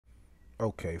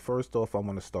Okay, first off, I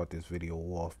want to start this video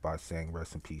off by saying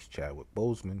rest in peace Chadwick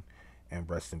Boseman and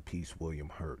rest in peace William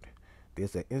Hurt.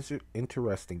 There's an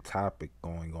interesting topic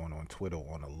going on Twitter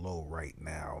on a low right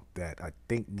now that I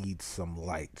think needs some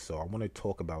light. So I want to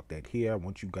talk about that here. I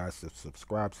want you guys to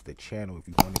subscribe to the channel if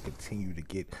you want to continue to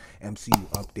get MCU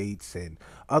updates and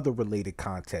other related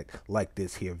content like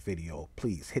this here video.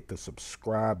 Please hit the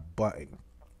subscribe button.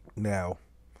 Now,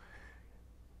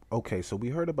 okay, so we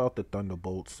heard about the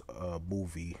Thunderbolts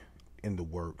movie in the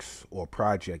works or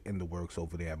project in the works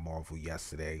over there at Marvel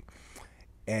yesterday,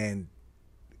 and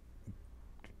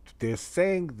they're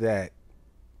saying that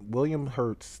William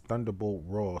Hurt's Thunderbolt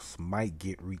Ross might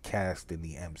get recast in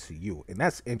the MCU, and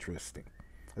that's interesting.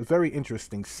 It's very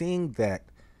interesting seeing that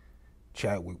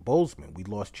Chadwick Boseman, we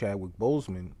lost Chadwick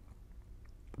Boseman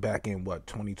back in what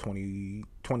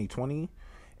 2020,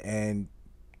 and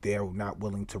they're not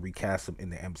willing to recast him in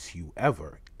the MCU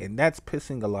ever. And that's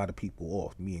pissing a lot of people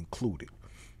off, me included.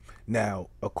 Now,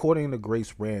 according to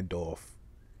Grace Randolph,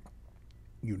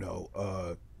 you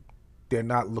know, they're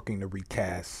not looking to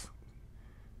recast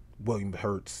William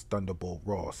Hurt's Thunderbolt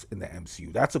Ross in the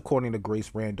MCU. That's according to Grace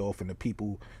Randolph and the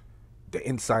people, the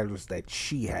insiders that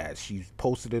she has. She's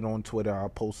posted it on Twitter. I'll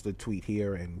post a tweet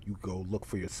here and you go look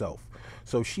for yourself.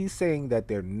 So she's saying that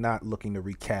they're not looking to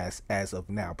recast as of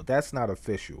now, but that's not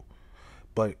official.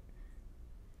 But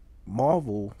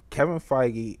Marvel, Kevin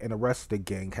Feige, and the rest of the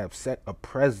gang have set a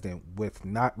precedent with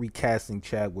not recasting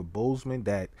Chadwick Boseman,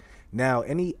 that now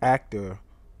any actor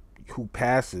who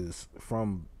passes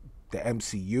from the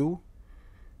MCU,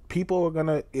 people are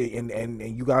gonna and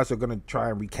you guys are gonna try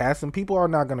and recast them. People are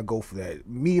not gonna go for that.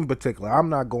 Me in particular, I'm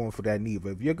not going for that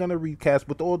neither. If you're gonna recast,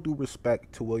 with all due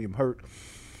respect to William Hurt,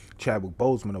 Chadwick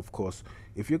Boseman, of course,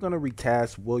 if you're gonna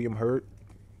recast William Hurt,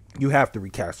 you have to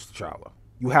recast CHALLA.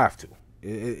 You have to.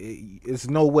 It's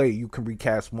no way you can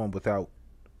recast one without,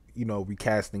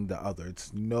 recasting the other.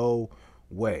 It's no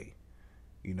way.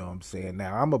 You know what I'm saying?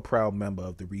 Now, I'm a proud member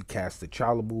of the Recast the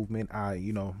CHALLA movement. I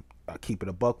keep it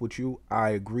a buck with you.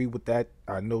 I agree with that.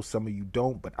 I know some of you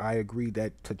don't, but I agree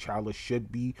that T'Challa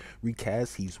should be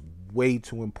recast. He's way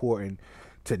too important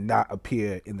to not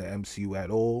appear in the MCU at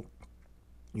all.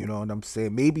 You know what I'm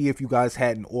saying? Maybe if you guys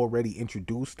hadn't already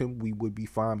introduced him, we would be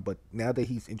fine. But now that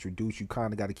he's introduced, you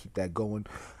kind of got to keep that going.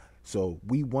 So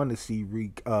we want to see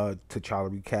T'Challa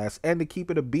recast. And to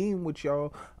keep it a beam with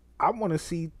y'all, I want to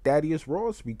see Thaddeus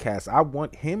Ross recast. I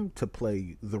want him to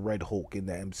play the Red Hulk in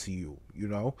the MCU,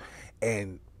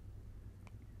 And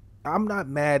I'm not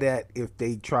mad at if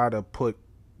they try to put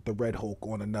the Red Hulk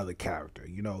on another character.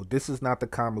 This is not the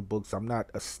comic books. I'm not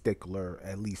a stickler,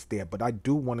 at least there. But I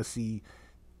do want to see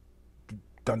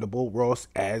Thunderbolt Ross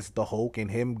as the Hulk,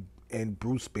 and him and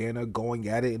Bruce Banner going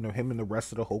at it, and him and the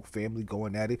rest of the Hulk family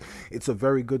going at it. It's a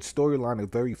very good storyline, a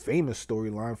very famous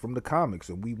storyline from the comics,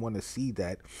 and we want to see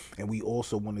that, and we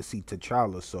also want to see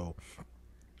T'Challa. So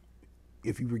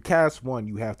if you recast one,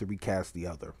 you have to recast the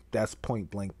other. That's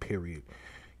point blank, period.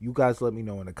 You guys let me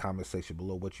know in the comment section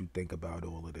below what you think about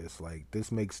all of this. Like,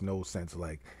 this makes no sense.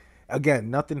 Like, again,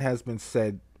 nothing has been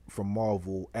said from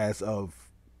Marvel as of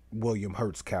William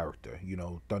Hurt's character,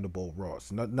 Thunderbolt Ross.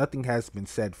 Nothing has been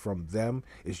said from them.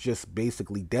 It's just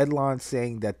basically Deadline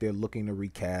saying that they're looking to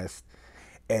recast,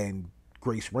 and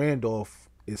Grace Randolph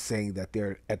is saying that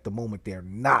at the moment they're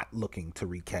not looking to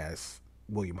recast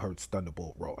William Hurt's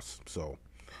Thunderbolt Ross. So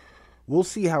we'll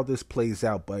see how this plays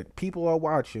out, but people are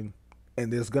watching,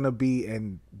 and there's gonna be,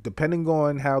 and depending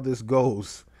on how this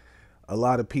goes, a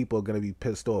lot of people are going to be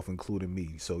pissed off, including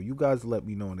me. So you guys let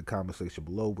me know in the comment section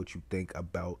below what you think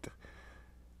about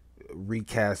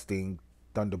recasting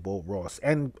Thunderbolt Ross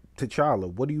and T'Challa.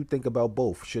 What do you think about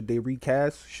both? Should they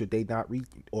recast? Should they not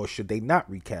or should they not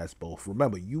recast both?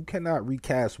 Remember, you cannot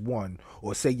recast one,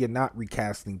 or say you're not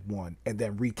recasting one and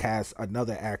then recast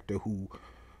another actor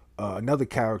another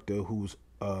character who's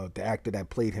the actor that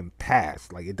played him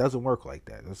passed. Like, it doesn't work like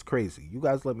that. That's crazy. You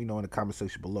guys let me know in the comment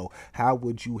section below, how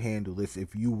would you handle this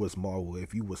if you was Marvel,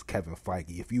 if you was Kevin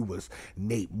Feige, if you was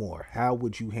Nate Moore? How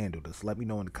would you handle this? Let me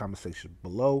know in the comment section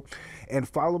below, and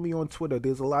follow me on Twitter.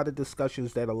 There's a lot of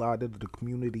discussions that a lot of the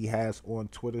community has on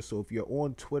Twitter, so if you're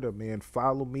on Twitter, man,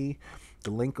 follow me. The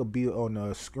link will be on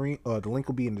the screen. The link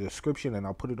will be in the description, and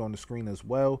I'll put it on the screen as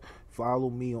well.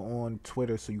 Follow me on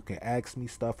Twitter so you can ask me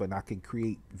stuff, and I can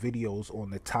create videos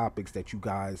on the topics that you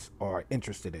guys are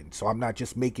interested in. So I'm not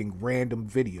just making random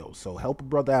videos. So help a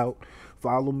brother out.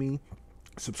 Follow me.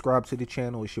 Subscribe to the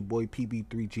channel. It's your boy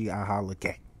PB3G. I holla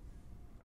gang.